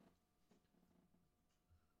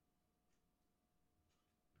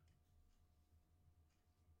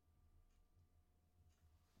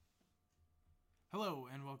Hello,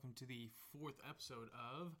 and welcome to the fourth episode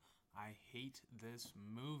of I Hate This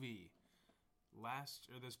Movie.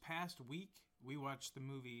 This past week, we watched the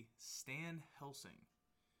movie Stan Helsing.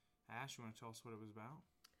 Ash, you want to tell us what it was about?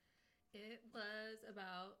 It was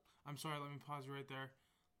about... I'm sorry, let me pause you right there.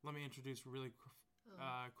 Let me introduce really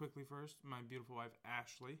quickly first my beautiful wife,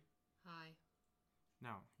 Ashley. Hi.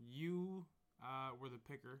 Now, you were the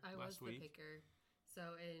picker last week. I was the picker. So,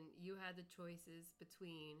 and you had the choices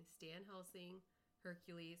between Stan Helsing,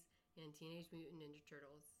 Hercules, and Teenage Mutant Ninja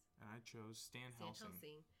Turtles. And I chose Stan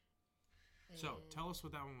Helsing. So, tell us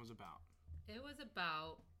what that one was about. It was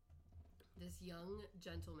about this young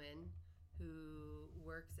gentleman who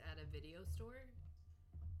works at a video store.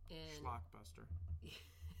 And Schlockbuster.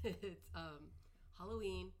 It's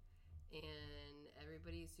Halloween, and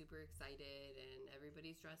everybody's super excited, and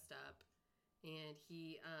everybody's dressed up. And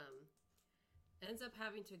he ends up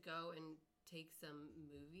having to go and take some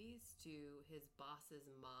movies to his boss's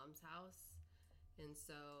mom's house. And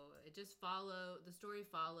so the story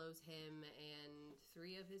follows him and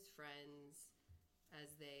three of his friends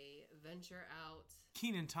as they venture out.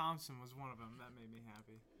 Kenan Thompson was one of them. That made me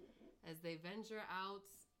happy. As they venture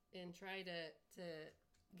out and try to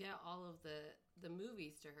get all of the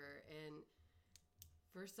movies to her. And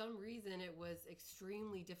for some reason, it was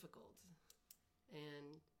extremely difficult.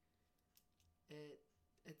 And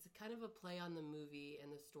it's kind of a play on the movie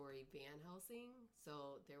and the story Van Helsing.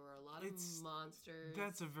 So there were a lot of monsters.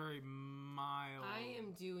 That's a very mild I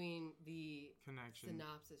am doing the connection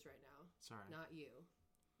synopsis right now. Sorry. Not you.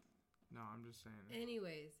 No, I'm just saying it.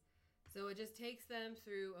 Anyways, so it just takes them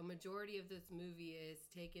through a majority of this movie is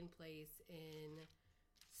taking place in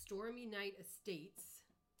Stormy Night Estates.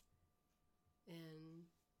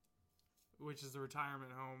 Which is the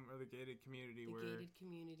retirement home or the gated community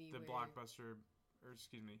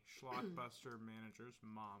Schlockbuster manager's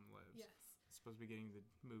mom lives. Yes. It's supposed to be getting the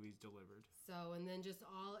movies delivered. So, and then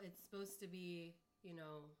it's supposed to be,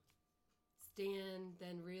 Stan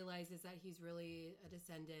then realizes that he's really a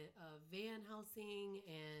descendant of Van Helsing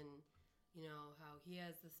and, how he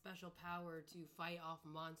has the special power to fight off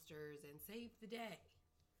monsters and save the day.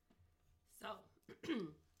 So,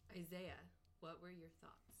 Isaiah, what were your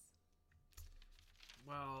thoughts?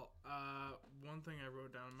 Well, one thing I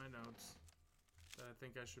wrote down in my notes that I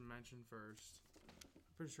think I should mention first. I'm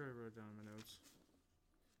pretty sure I wrote it down in my notes.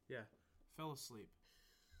 Yeah, fell asleep.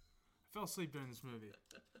 I fell asleep during this movie.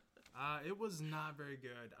 It was not very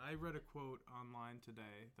good. I read a quote online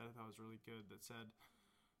today that I thought was really good that said,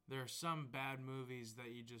 there are some bad movies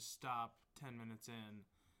that you just stop 10 minutes in,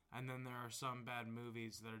 and then there are some bad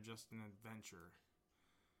movies that are just an adventure.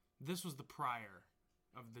 This was the prior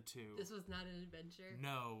of the two. This was not an adventure?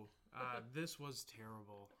 No. This was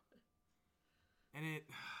terrible. And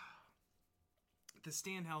the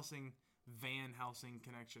Stan Helsing, Van Helsing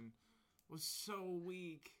connection was so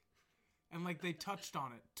weak. And, they touched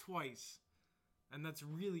on it twice. And that's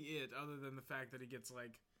really it, other than the fact that he gets,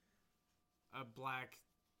 a black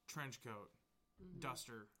trench coat,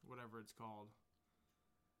 duster, whatever it's called.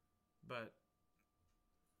 But,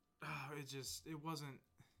 it wasn't...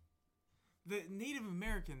 The Native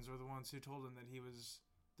Americans were the ones who told him that he was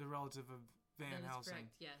the relative of Van Helsing. That is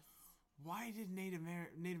correct, yes. Why did Native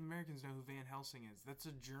Americans know who Van Helsing is? That's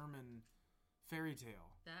a German fairy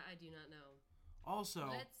tale. That I do not know. Also,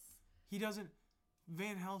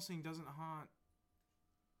 Van Helsing doesn't haunt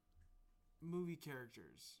movie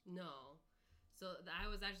characters. No. So I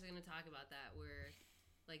was actually going to talk about that where,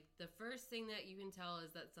 the first thing that you can tell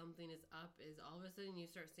is that something is up is all of a sudden you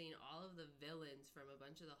start seeing all of the villains from a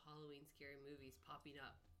bunch of the Halloween scary movies popping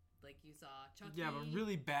up. Like you saw Chucky. Yeah, but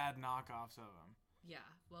really bad knockoffs of them. Yeah,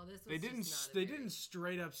 well, this was They didn't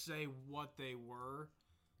straight up say what they were,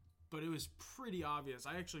 but it was pretty obvious.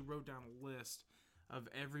 I actually wrote down a list of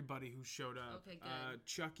everybody who showed up. Okay, good.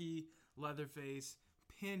 Chucky, Leatherface,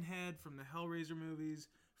 Pinhead from the Hellraiser movies,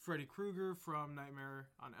 Freddy Krueger from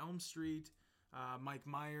Nightmare on Elm Street, Mike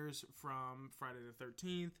Myers from Friday the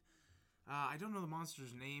 13th. I don't know the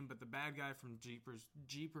monster's name, but the bad guy from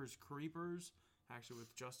Jeepers Creepers, actually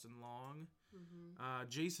with Justin Long. Mm-hmm.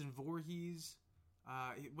 Jason Voorhees.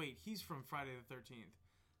 He's from Friday the 13th.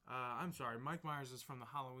 I'm sorry, Mike Myers is from the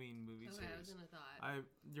Halloween movie series. Okay, I was gonna thought.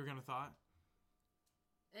 You're gonna thought?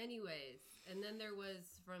 Anyways, and then there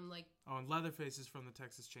was from and Leatherface is from the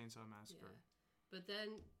Texas Chainsaw Massacre. Yeah. But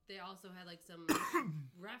then they also had some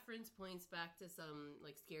reference points back to some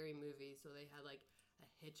scary movies. So they had a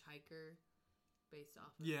hitchhiker based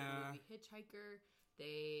off of the movie Hitchhiker.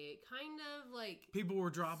 They kind of people were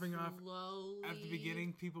dropping slowly... off at the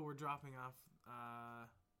beginning. People were dropping off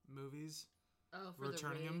movies. Oh, for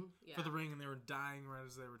returning the Ring? them for the Ring, and they were dying right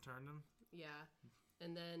as they returned them. Yeah.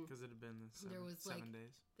 And then Because it had been the there was 7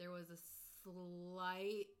 days. there was a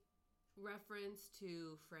slight reference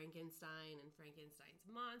to Frankenstein and Frankenstein's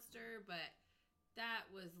monster, but that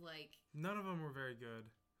was like, None of them were very good.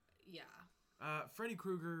 yeah. Freddy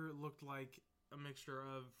Krueger looked like a mixture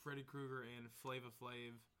of Freddy Krueger and Flava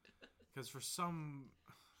Flav. Because for some,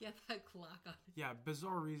 He had that clock on his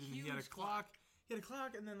bizarre reason, he had a Huge clock. clock. He had a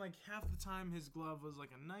clock, and then like half the time his glove was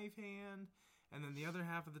like a knife hand, and then the other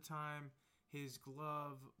half of the time his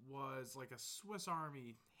glove was like a Swiss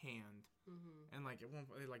Army hand, and like at one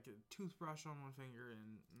point, like a toothbrush on one finger,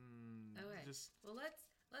 and Okay. just Well,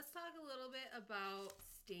 let's talk a little bit about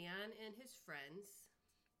Stan and his friends.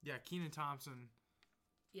 Kenan Thompson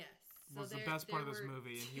Yes. was the there- best part of there this were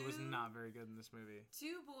movie, and he was two- not very good in this movie.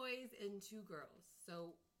 2 boys and 2 girls.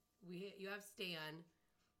 So you have Stan,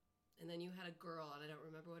 and then you had a girl, and I don't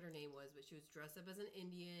remember what her name was, but she was dressed up as an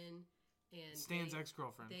Indian, and Stan's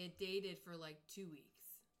ex-girlfriend, they had dated for like 2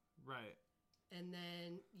 weeks. right? And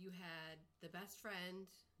then you had the best friend,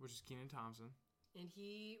 Which is Kenan Thompson, and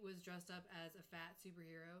he was dressed up as a fat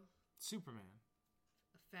superhero, Superman.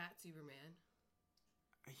 a fat Superman.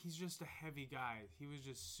 He's just a heavy guy. He was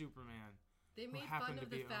just Superman. They Who made fun happened of to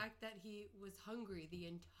the be fact that he was hungry the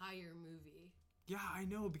entire movie. Yeah, I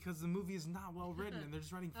know, because the movie is not well written, and they're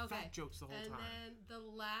just writing Okay. fat jokes the whole And time. then the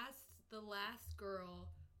last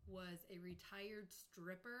girl was a retired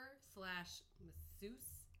stripper /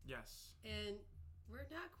 masseuse, Yes. and we're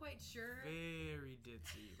not quite sure. Very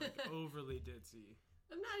ditzy. Like, overly ditzy.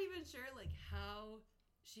 I'm not even sure like how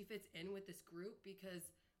she fits in with this group,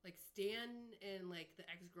 because like Stan and like the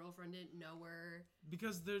ex-girlfriend didn't know her.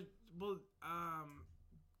 Because the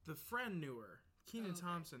friend knew her. Kenan Okay.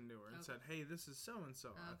 Thompson knew her and Okay. said, hey, this is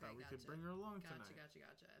so-and-so. I Okay, thought we could gotcha. bring her along Gotcha. tonight.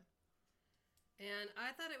 And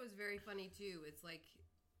I thought it was very funny too. It's like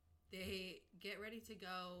they get ready to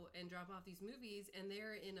go and drop off these movies, and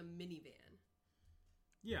they're in a minivan.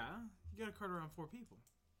 Yeah, you gotta cart around 4 people.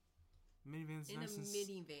 Minivan's In nice a and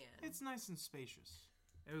minivan. It's nice and spacious.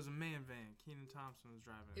 It was a man van. Kenan Thompson was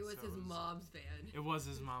driving it. It was so his mom's van. It was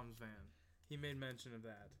his mom's van. He made mention of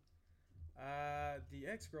that. The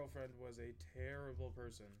ex-girlfriend was a terrible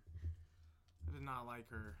person. I did not like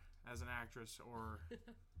her as an actress or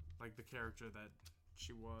like the character that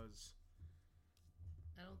she was.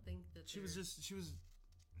 I don't think that She was.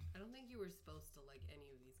 I don't think you were supposed to like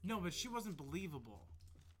any of these. No, but she wasn't believable.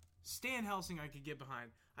 Stan Helsing I could get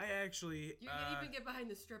behind. I actually... You can even get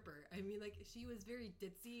behind the stripper. I mean, like, she was very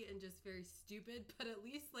ditzy and just very stupid, but at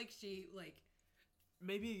least, like, she, like...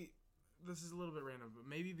 Maybe... This is a little bit random, but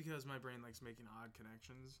maybe because my brain likes making odd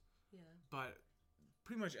connections. Yeah. But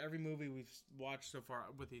pretty much every movie we've watched so far,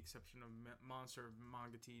 with the exception of Monster of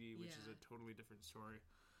Mangatiti, which is a totally different story.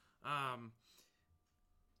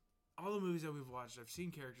 All the movies that we've watched, I've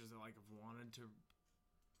seen characters that, like, have wanted to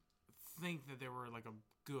think that they were, like, a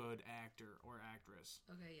good actor or actress.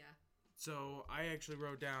 Okay, yeah. So I actually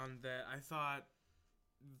wrote down that I thought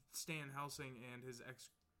Stan Helsing and his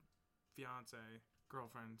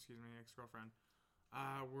ex-girlfriend,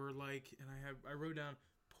 were like, and I wrote down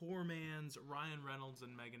poor man's Ryan Reynolds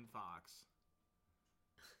and Megan Fox.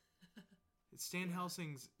 Stan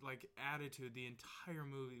Helsing's like attitude the entire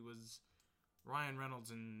movie was Ryan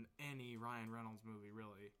Reynolds in any Ryan Reynolds movie,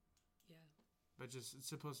 really. Yeah. But just it's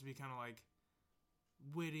supposed to be kind of like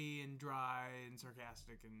witty and dry and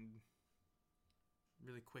sarcastic and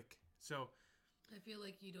really quick. So I feel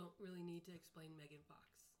like you don't really need to explain Megan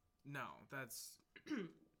Fox. no, that's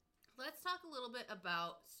Let's talk a little bit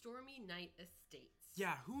about Stormy Night Estates.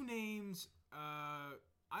 yeah. Who names?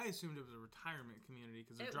 I assumed it was a retirement community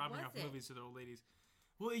because they're It dropping off wasn't. movies to the old ladies.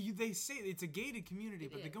 Well, they say it's a gated community,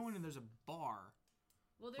 It but they go in is. and there's a bar,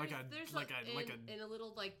 Well, like in a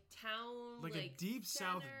little like town, like a deep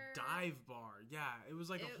south center. dive bar. Yeah, it was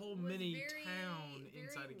like It a whole was mini very, town very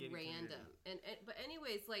inside a gated random. community. And but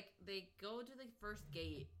anyways, like they go to the first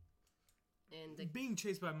gate, and Being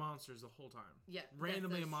chased by monsters the whole time. yeah,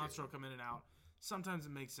 Randomly that's a monster true. will come in and out. Sometimes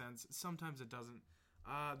it makes sense. Sometimes it doesn't.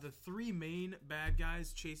 The 3 main bad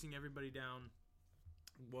guys chasing everybody down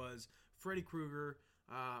was Freddy Krueger,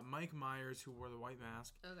 Mike Myers, who wore the white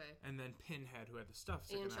mask, Okay. and then Pinhead, who had the stuff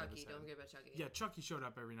sticking And out of his Chucky, head. don't forget about Chucky. Yeah, Chucky showed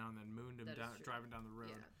up every now and then, mooned him That is down, true. driving down the road.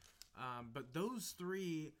 Yeah. But those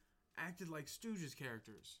 3 acted like Stooges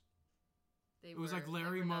characters. They It was like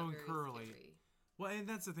Larry, they were not Moe, and very Curly. scary. Well, and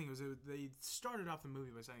that's the thing, they started off the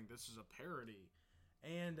movie by saying this is a parody.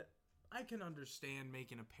 And I can understand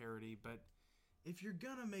making a parody, but if you're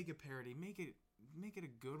gonna make a parody, make it a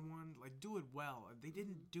good one. Like, do it well. They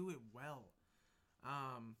didn't do it well.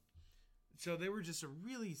 So they were just a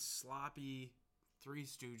really sloppy Three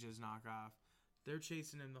Stooges knockoff. They're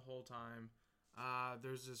chasing him the whole time.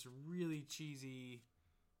 There's this really cheesy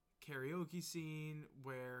karaoke scene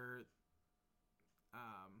where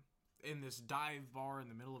in this dive bar in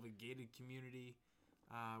the middle of a gated community,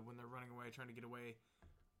 when they're running away, trying to get away,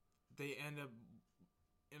 they end up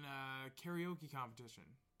in a karaoke competition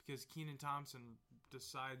because Kenan Thompson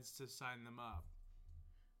decides to sign them up.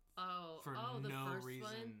 For the no first reason.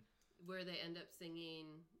 one where they end up singing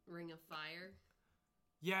Ring of Fire.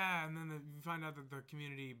 Yeah, and then you find out that the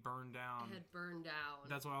community burned down. It had burned down.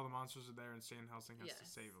 That's why all the monsters are there, and Stan Helsing has to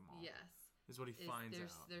save them all. Yes. Is what he finds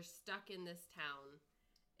out. They're stuck in this town.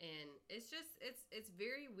 And it's just, it's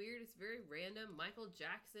very weird. It's very random. Michael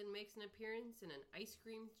Jackson makes an appearance in an ice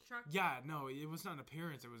cream truck. Yeah, no, it was not an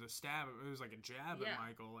appearance. It was a stab. It was like a jab at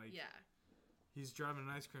Michael. Like, yeah. He's driving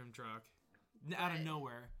an ice cream truck out of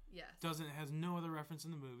nowhere. Yes. Has no other reference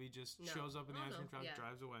in the movie. Just shows up in the ice cream truck,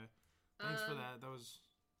 drives away. Thanks for that. That was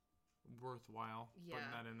worthwhile putting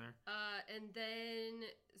that in there. And then,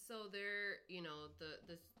 so they're,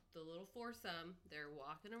 the little foursome, they're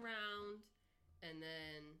walking around. And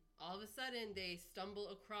then all of a sudden they stumble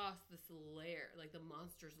across this lair, like the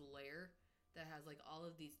monster's lair that has like all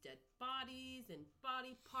of these dead bodies and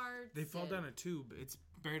body parts. They fall down a tube. It's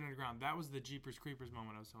buried underground. That was the Jeepers Creepers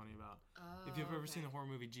moment I was telling you about. Oh, if you've ever seen the horror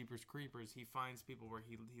movie Jeepers Creepers, he finds people where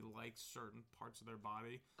he likes certain parts of their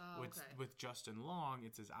body. With Justin Long,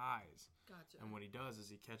 it's his eyes. Gotcha. And what he does is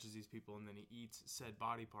he catches these people and then he eats said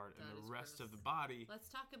body part, and the rest gross. of the body. Let's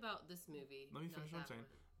talk about this movie. Let me finish what I'm saying.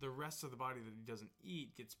 The rest of the body that he doesn't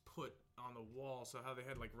eat gets put on the wall. So how they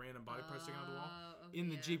had like random body parts sticking on the wall. In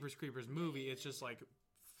the Jeepers Creepers movie, it's just like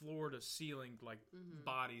floor to ceiling, like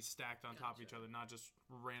bodies stacked on top of each other, not just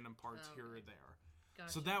random parts here or there.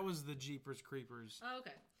 Gotcha. So that was the Jeepers Creepers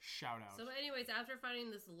shout out. So anyways, after finding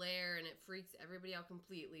this lair and it freaks everybody out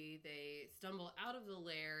completely, they stumble out of the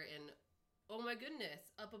lair and oh my goodness,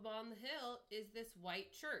 up above the hill is this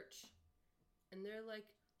white church. And they're like,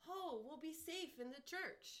 oh, we'll be safe in the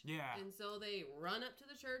church. Yeah. And so they run up to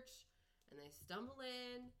the church and they stumble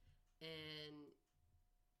in and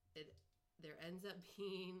there ends up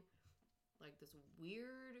being like this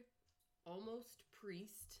weird almost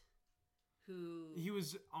priest who... He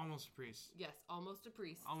was almost a priest. Yes, almost a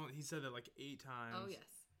priest. He said that like 8 times. Oh,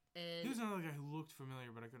 yes. And he was another guy who looked familiar,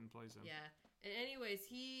 but I couldn't place him. Yeah. And anyways,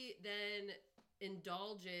 he then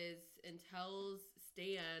indulges and tells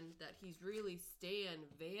Stan that he's really Stan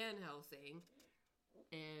Van Helsing.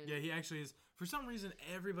 And yeah, he actually is. For some reason,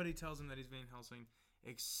 everybody tells him that he's Van Helsing,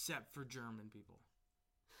 except for German people.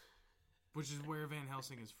 Which is where Van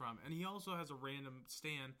Helsing is from. And he also has a random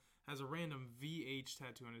VH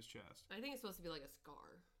tattoo on his chest. I think it's supposed to be like a scar.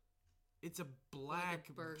 It's a black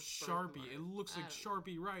like Sharpie. It looks like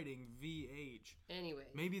Sharpie writing VH. Anyway.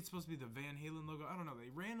 Maybe it's supposed to be the Van Halen logo. I don't know.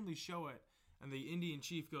 They randomly show it, and the Indian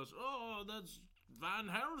chief goes, "Oh, that's Van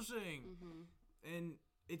Helsing." Mm-hmm. And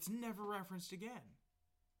it's never referenced again.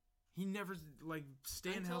 He never, like,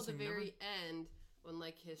 Stan Helsing until the very end, when,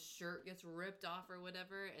 like, his shirt gets ripped off or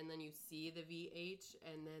whatever, and then you see the VH,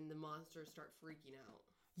 and then the monsters start freaking out.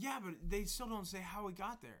 Yeah, but they still don't say how it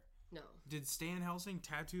got there. No. Did Stan Helsing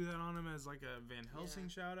tattoo that on him as, like, a Van Helsing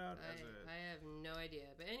shout-out? I have no idea.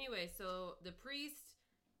 But anyway, so the priest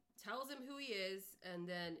tells him who he is, and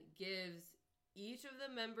then gives each of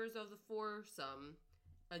the members of the foursome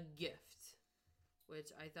a gift,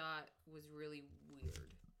 which I thought was really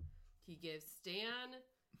weird. He gives Stan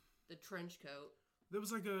the trench coat. That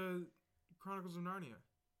was like a Chronicles of Narnia.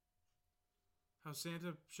 How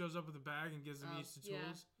Santa shows up with a bag and gives them each the tools.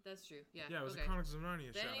 Yeah, that's true. Yeah, it was a Chronicles of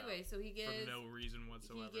Narnia shout anyway, so he gives... For no reason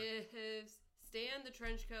whatsoever. He gives Stan the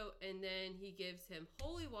trench coat, and then he gives him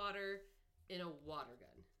holy water in a water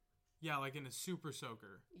gun. Yeah, like in a super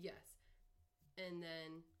soaker. Yes. And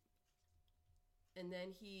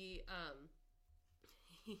then he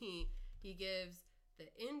he gives the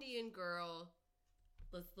Indian girl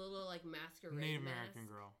this little like masquerade Native mask. American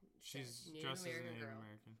girl. She's dressed as a Native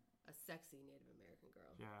American. A sexy Native American girl.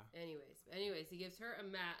 Yeah. Anyways, he gives her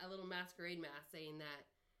a little masquerade mask, saying that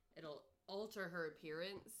it'll alter her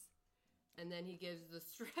appearance, and then he gives the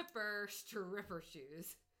stripper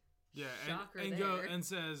shoes. Yeah, and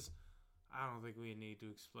says, "I don't think we need to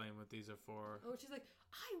explain what these are for." Oh, she's like,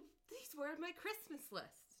 these were my Christmas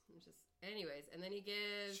list. And then he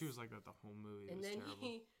gives. She was like that the whole movie. And then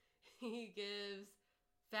terrible. he gives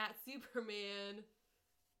Fat Superman.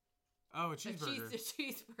 Oh, a cheeseburger. A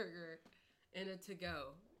cheeseburger and a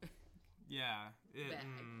to-go. Yeah. Bag.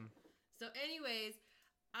 So anyways,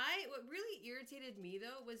 what really irritated me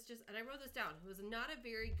though was just, and I wrote this down, it was not a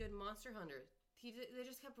very good Monster Hunter. they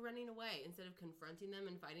just kept running away instead of confronting them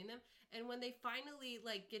and fighting them. And when they finally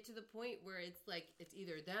like get to the point where it's like it's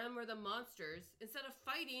either them or the monsters, instead of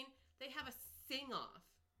fighting, they have a sing off.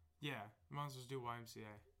 Yeah, monsters do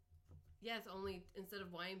YMCA. Yes, only instead of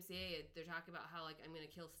YMCA, they're talking about how like I'm gonna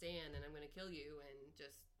kill Stan and I'm gonna kill you and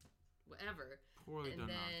just whatever. Poorly and done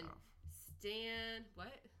then knockoff. Stan,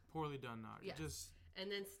 what? Poorly done knockoff. Yes. Just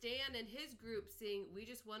And then Stan and his group sing "We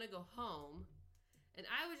Just Want to Go Home," and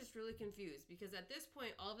I was just really confused because at this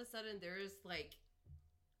point, all of a sudden, there is like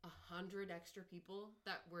 100 extra people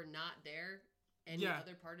that were not there any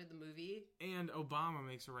other part of the movie. And Obama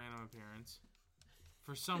makes a random appearance.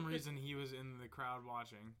 For some reason, he was in the crowd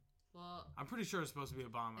watching. Well, I'm pretty sure it's supposed to be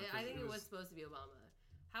Obama. I think it was supposed to be Obama.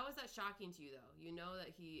 How is that shocking to you, though? You know that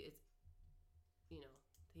he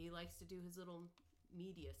likes to do his little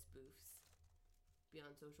media spoofs. Be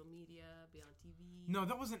on social media, be on TV. No,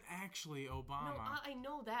 that wasn't actually Obama. No, I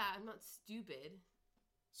know that. I'm not stupid.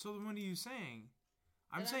 So then what are you saying?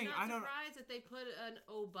 I'm not surprised that they put an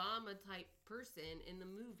Obama-type person in the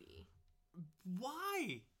movie.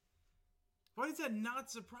 Why? Why does that not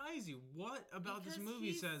surprise you? What about this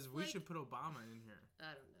movie says we should put Obama in here?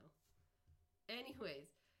 I don't know. Anyways,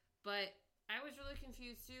 but I was really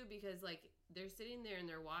confused too because like they're sitting there and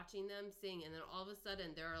they're watching them sing, and then all of a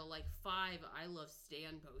sudden there are like 5 "I Love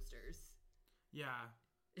Stan" posters. Yeah.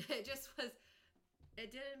 It just was.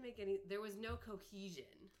 It didn't make any. There was no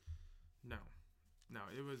cohesion. No,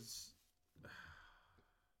 it was.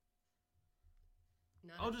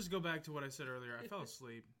 I'll just go back to what I said earlier. I fell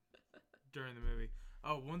asleep during the movie.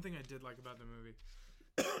 Oh, one thing I did like about the movie,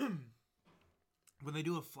 when they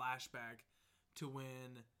do a flashback to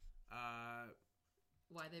when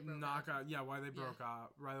why they broke up. Yeah, why they broke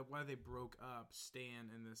up. Why they broke up Stan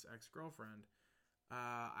and this ex-girlfriend.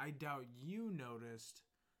 I doubt you noticed,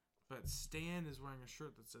 but Stan is wearing a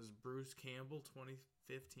shirt that says Bruce Campbell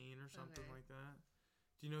 2015 or something like that.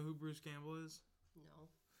 Do you know who Bruce Campbell is? No.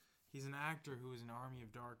 He's an actor who was in Army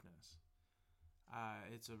of Darkness.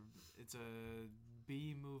 It's a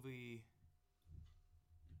B-movie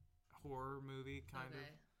horror movie kind of.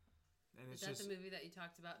 And is that the movie that you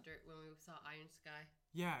talked about when we saw Iron Sky?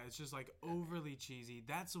 Yeah, it's just like overly cheesy.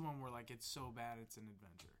 That's the one where like it's so bad it's an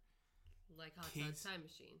adventure. Like Hot Tub's Time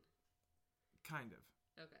Machine. Kind of.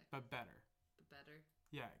 Okay. But better.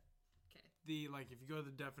 Yeah. Okay. If you go to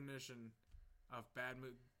the definition of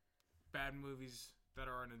bad movies that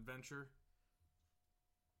are an adventure,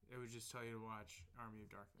 it would just tell you to watch Army of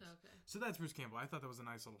Darkness. Okay. So that's Bruce Campbell. I thought that was a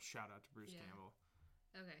nice little shout out to Bruce Campbell.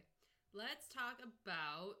 Okay. Let's talk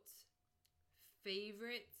about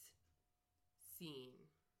favorite scene.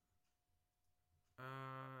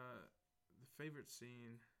 The favorite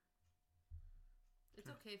scene. It's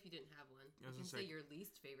okay if you didn't have one. You can say your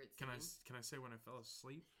least favorite scene. Can I say when I fell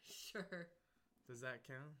asleep? Sure. Does that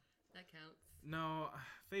count? That counts. No,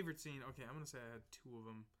 favorite scene. Okay, I'm gonna say I had 2 of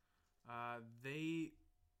them.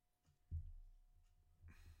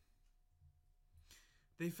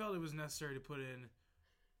 They felt it was necessary to put in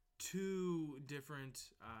 2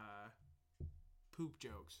 different poop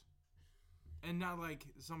jokes, and not like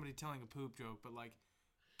somebody telling a poop joke, but like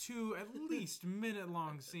 2 at least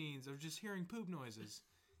minute-long scenes of just hearing poop noises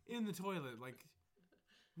in the toilet, like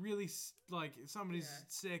really like somebody's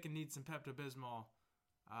sick and needs some Pepto-Bismol.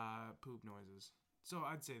 Poop noises. So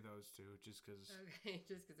I'd say those 2, just because. Okay,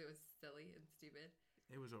 just because it was silly and stupid.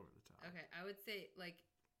 It was over the top. Okay, I would say like.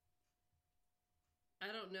 I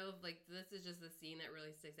don't know if like this is just the scene that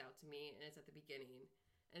really sticks out to me, and it's at the beginning,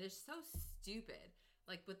 and it's so stupid.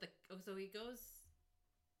 Like with so he goes,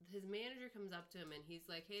 his manager comes up to him and he's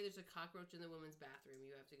like, "Hey, there's a cockroach in the women's bathroom.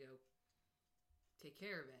 You have to go take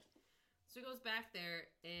care of it." So he goes back there,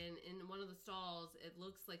 and in one of the stalls, it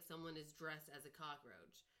looks like someone is dressed as a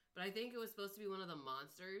cockroach. But I think it was supposed to be one of the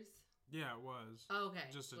monsters. Yeah, it was. Oh, okay.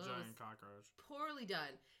 Just a giant cockroach. Poorly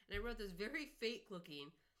done. And I wrote this very fake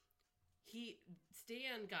looking.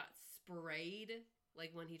 Stan got sprayed,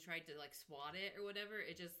 like when he tried to like swat it or whatever.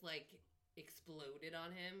 It just like exploded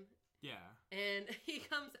on him. Yeah. And he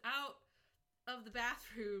comes out of the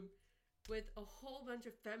bathroom with a whole bunch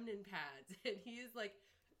of feminine pads, and he's like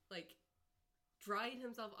drying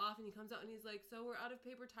himself off, and he comes out and he's like, "So we're out of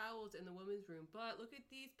paper towels in the women's room, but look at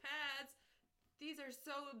these pads. These are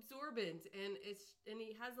so absorbent," and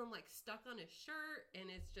he has them like stuck on his shirt, and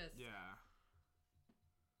it's just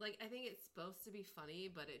like, I think it's supposed to be funny,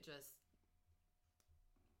 but it just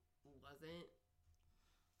wasn't.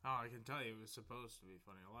 Oh, I can tell you it was supposed to be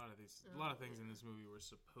funny. A lot of things in this movie were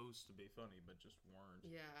supposed to be funny, but just weren't.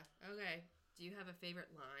 Yeah. Okay. Do you have a favorite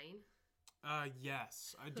line?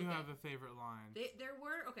 Yes, I do have a favorite line. There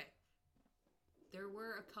were, okay. there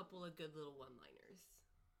were a couple of good little one-liners,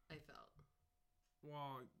 I felt.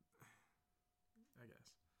 Well, I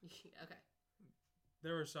guess. Okay.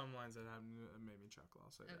 There were some lines that made me chuckle,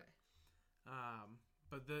 I'll say that.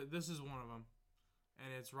 But this is one of them.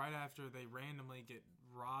 And it's right after they randomly get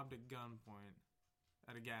robbed at gunpoint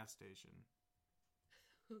at a gas station.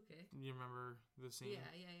 Okay. You remember the scene? Yeah.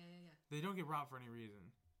 They don't get robbed for any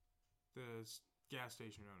reason. The gas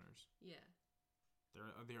station owners. Yeah.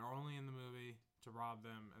 They're only in the movie to rob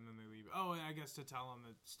them, and then they leave. Oh, I guess to tell them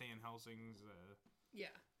that Stan Helsing's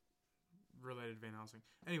related to Van Helsing.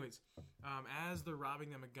 Anyways, as they're robbing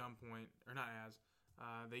them at gunpoint, or not as,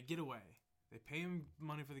 they get away. They pay him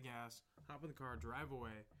money for the gas, hop in the car, drive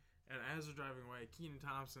away, and as they're driving away, Kenan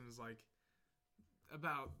Thompson is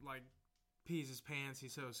pees his pants.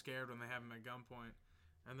 He's so scared when they have him at gunpoint,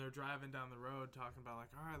 and they're driving down the road talking about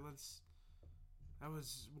all right, what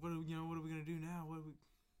are we gonna do now? We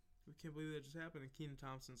can't believe that just happened. And Kenan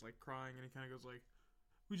Thompson's crying, and he kind of goes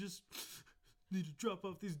we just need to drop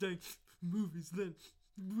off these dang movies, then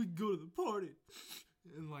we can go to the party.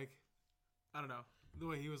 And I don't know, the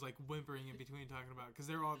way he was whimpering in between talking about, because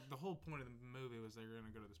the whole point of the movie was they were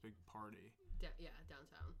gonna go to this big party.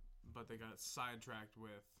 Downtown. But they got sidetracked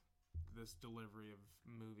with this delivery of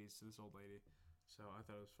movies to this old lady. So I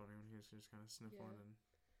thought it was funny when he was just kind of sniffling. Yeah.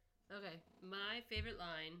 Okay, my favorite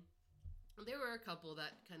line. There were a couple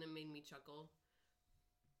that kind of made me chuckle.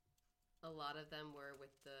 A lot of them were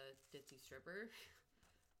with the ditzy stripper,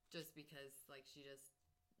 just because she just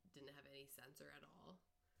didn't have any censor at all.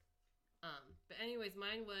 But anyways,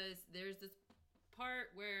 mine was, there's this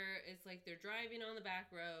part where it's they're driving on the back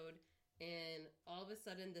road, and all of a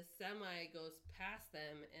sudden the semi goes past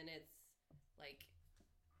them, and it's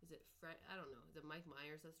is it Fred? I don't know. Is it Mike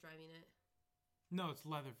Myers that's driving it? No, it's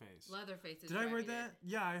Leatherface. Leatherface is Did I driving write that?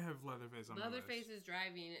 it. Yeah, I have Leatherface on my list. Leatherface is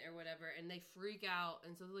driving it or whatever, and they freak out,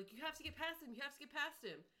 and so they're like, you have to get past him, you have to get past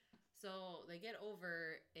him. So they get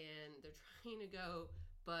over, and they're trying to go,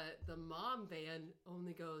 but the mom van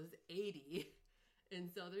only goes 80. And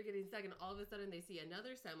so they're getting stuck, and all of a sudden they see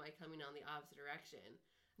another semi coming on the opposite direction.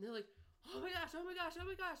 And they're like, oh my gosh,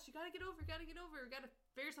 you gotta get over, we gotta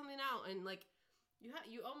figure something out. And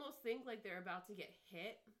you almost think they're about to get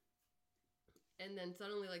hit. And then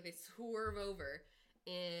suddenly, they swerve over,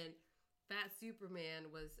 and Fat Superman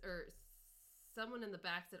someone in the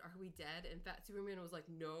back said, "Are we dead?" And Fat Superman was like,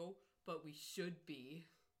 "No, but we should be."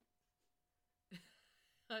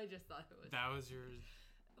 I just thought it was. That was yours.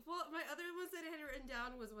 Well, my other ones that I had written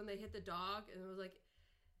down was when they hit the dog, and it was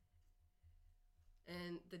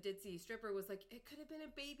and the ditzy stripper was like, "It could have been a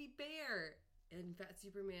baby bear," and Fat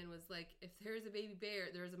Superman was like, "If there's a baby bear,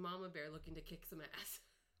 there's a mama bear looking to kick some ass."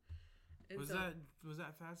 Was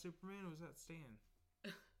that Fat Superman or was that Stan?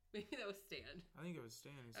 Maybe that was Stan. I think it was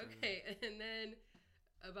Stan who said Okay, and then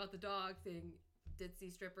about the dog thing, ditzy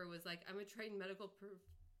stripper was like, "I'm a trained medical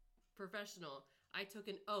professional. I took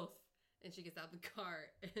an oath." And she gets out the car,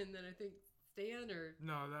 and then I think Stan or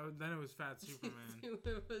then it was Fat Superman.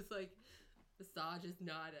 It was massage is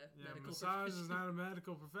not a medical massage profession. is not a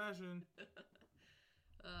medical profession.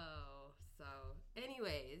 Oh, so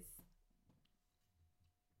anyways.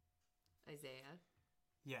 Isaiah.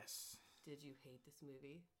 Yes. Did you hate this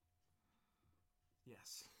movie?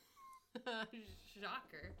 Yes.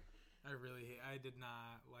 Shocker. I did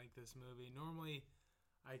not like this movie. Normally,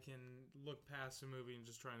 I can look past a movie and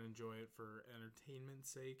just try and enjoy it for entertainment's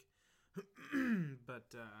sake.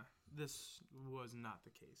 But this was not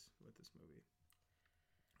the case with this movie.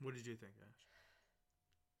 What did you think, Ash?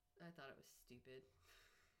 I thought it was stupid.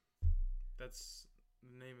 That's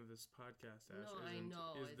the name of this podcast, Ash. No, I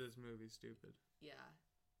know. Is this movie stupid? Yeah.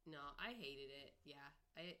 No, I hated it. Yeah.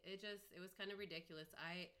 It was kind of ridiculous.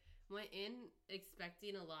 I went in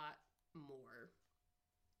expecting a lot more.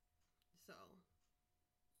 So,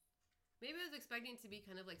 maybe I was expecting it to be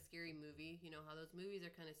kind of like Scary Movie. You know how those movies are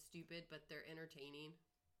kind of stupid, but they're entertaining?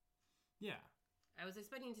 Yeah. I was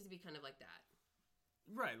expecting it to be kind of like that.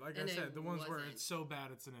 Right, like I said, the ones where it's so bad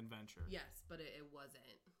it's an adventure. Yes, but it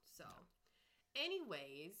wasn't. So,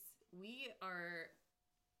 anyways, we are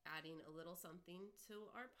adding a little something to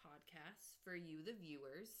our podcast for you, the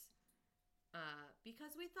viewers,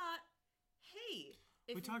 because we thought, hey,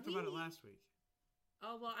 if we talked about it last week.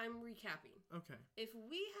 Oh, well, I'm recapping. Okay. If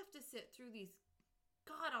we have to sit through these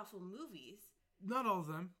god-awful movies... Not all of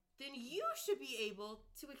them. Then you should be able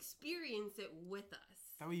to experience it with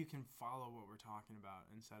us. That way you can follow what we're talking about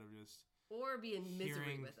instead of just... Or be in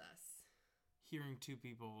misery with us. Hearing two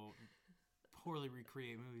people poorly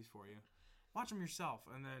recreate movies for you. Watch them yourself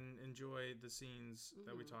and then enjoy the scenes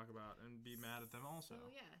that we talk about and be mad at them also.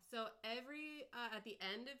 So, yeah. So, at the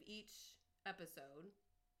end of each episode,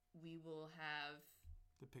 we will have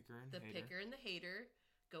The picker and the hater. picker and the hater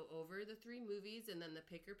go over the 3 movies, and then the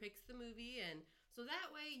picker picks the movie, and so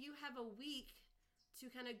that way you have a week to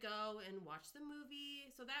kind of go and watch the movie.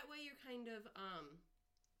 So that way you're kind of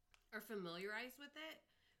are familiarized with it.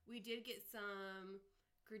 We did get some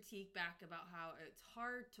critique back about how it's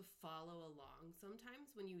hard to follow along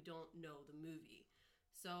sometimes when you don't know the movie.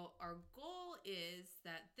 So our goal is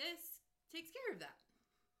that this takes care of that.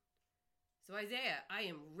 So Isaiah, I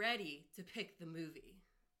am ready to pick the movie.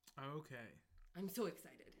 Okay. I'm so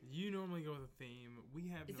excited. You normally go with a theme. We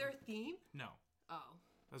have. Is there a theme? No. Oh.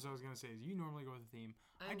 That's what I was gonna say. Is you normally go with a theme.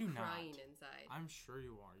 I'm I do crying not. inside. I'm sure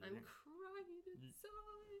you are. I'm crying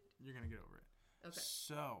inside. You're gonna get over it. Okay.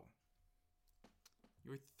 So,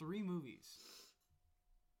 your 3 movies.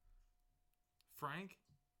 Frank.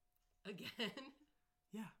 Again?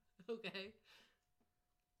 Yeah. Okay.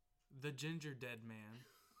 The Ginger Dead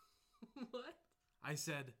Man. What? I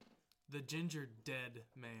said, The Ginger Dead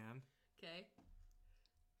Man. Okay.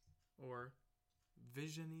 Or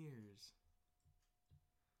Visioneers.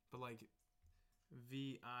 But like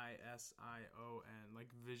Vision, like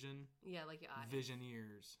vision. Yeah, like your eyes.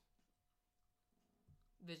 Visioneers.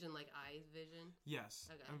 Vision like eyes vision? Yes.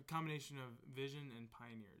 Okay. A combination of vision and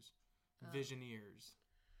pioneers. Visioneers.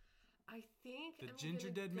 I think The I'm Ginger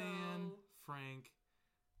gonna Dead Man, go- Frank,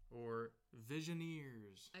 or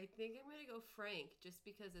Visioneers. I think I'm going to go Frank just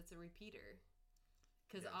because it's a repeater.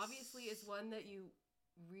 Because Yes. obviously it's one that you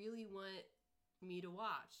really want me to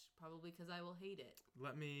watch. Probably because I will hate it.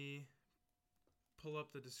 Let me pull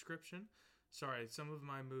up the description. Sorry, some of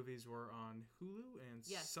my movies were on Hulu and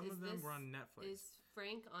Yes, some is of them this- were on Netflix. Is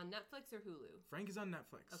Frank on Netflix or Hulu? Frank is on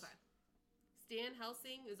Netflix. Okay. Stan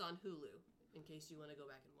Helsing is on Hulu, in case you want to go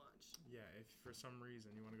back and watch. Yeah, if for some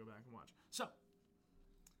reason you want to go back and watch. So,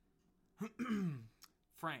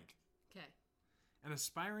 Frank, Okay. an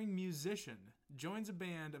aspiring musician, joins a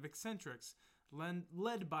band of eccentrics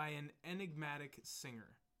led by an enigmatic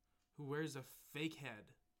singer who wears a fake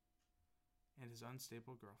head and his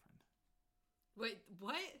unstable girlfriend. Wait,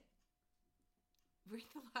 what? Read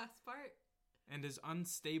the last part. And his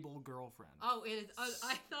unstable girlfriend. Oh, it is.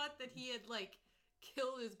 I thought that he had like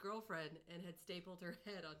killed his girlfriend and had stapled her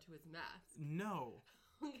head onto his mask. No.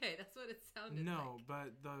 Okay, that's what it sounded No, like.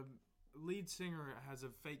 but the lead singer has a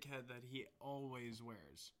fake head that he always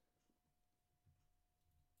wears.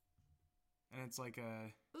 And it's like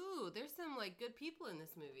a... Ooh, there's some like good people in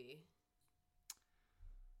this movie.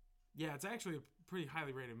 Yeah, it's actually a pretty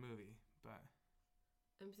highly rated movie, but...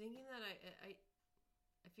 I'm thinking that I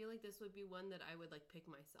feel like this would be one that I would like pick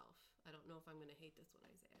myself. I don't know if I'm gonna hate this one,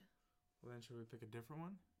 Isaiah. Well, then should we pick a different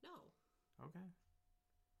one? No. Okay.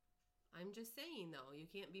 I'm just saying though, you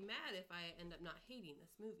can't be mad if I end up not hating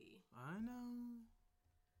this movie. I know.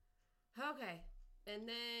 Okay. And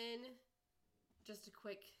then just a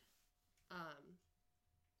quick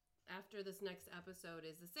after this next episode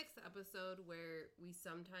is the 6th episode where we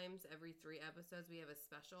sometimes every 3 episodes we have a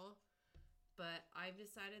special. But I've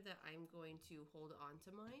decided that I'm going to hold on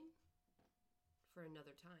to mine for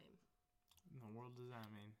another time. What in the world does that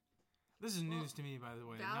mean? This is news to me, by the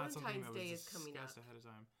way. Not something Valentine's that was Day is coming discussed up. ahead of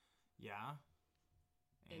time. Yeah.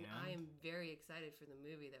 And I am very excited for the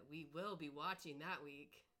movie that we will be watching that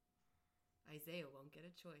week. Isaiah won't get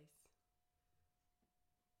a choice.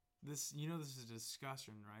 This is a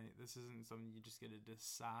discussion, right? This isn't something you just get to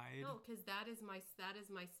decide. No, because that is my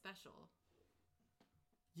special.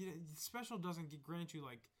 Special doesn't grant you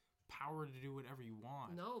like power to do whatever you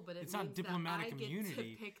want. No, but it's means not diplomatic that I immunity.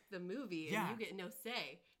 get to pick the movie and Yeah. you get no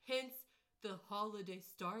say. Hence the holiday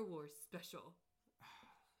Star Wars special.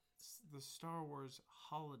 The Star Wars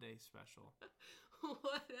holiday special,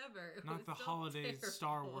 Whatever. It not was the so holiday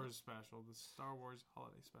Star terrible. Wars special. The Star Wars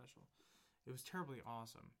holiday special. It was terribly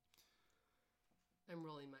awesome. I'm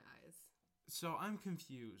rolling my eyes. So I'm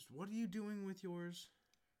confused. What are you doing with yours?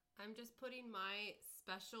 I'm just putting my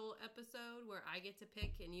special episode where I get to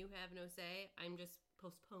pick and you have no say. I'm just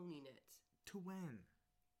postponing it To when?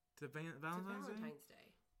 To to Valentine's Day? Valentine's Day.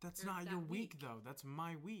 That's Or not that your week, week. though. That's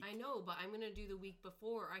my week. I know, but I'm going to do the week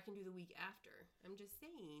before. Or I can do the week after. I'm just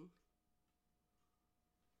saying.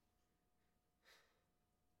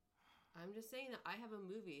 I'm just saying that I have a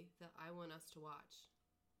movie that I want us to watch.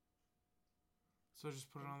 So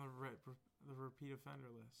just put it on the repeat offender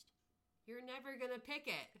list. You're never going to pick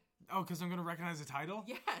it. Oh, because I'm going to recognize the title?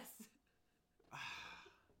 Yes.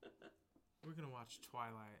 We're going to watch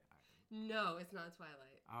Twilight. No, it's not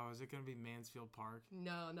Twilight. Oh, is it going to be Mansfield Park?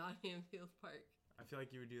 No, not Hanfield Park. I feel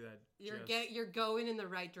like you would do that You're going in the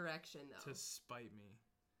right direction, though. to spite me.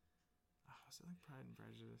 Oh, is it like Pride and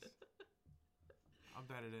Prejudice? I'll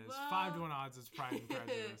bet it is. Well, 5-1 odds. It's Pride and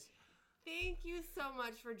Prejudice. Thank you so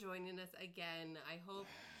much for joining us again. I hope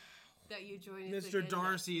that you join us Mr. again.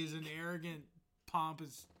 Darcy is an arrogant,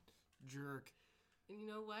 pompous jerk. And you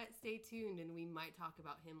know what? Stay tuned, and we might talk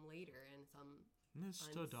about him later in some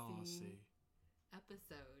Mr. Darcy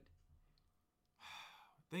episode.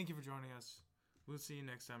 Thank you for joining us. We'll see you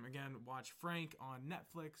next time. Again, watch Frank on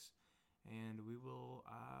Netflix, and we will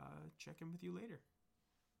check in with you later.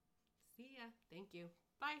 See ya. Thank you.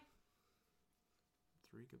 Bye.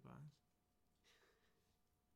 3 goodbyes.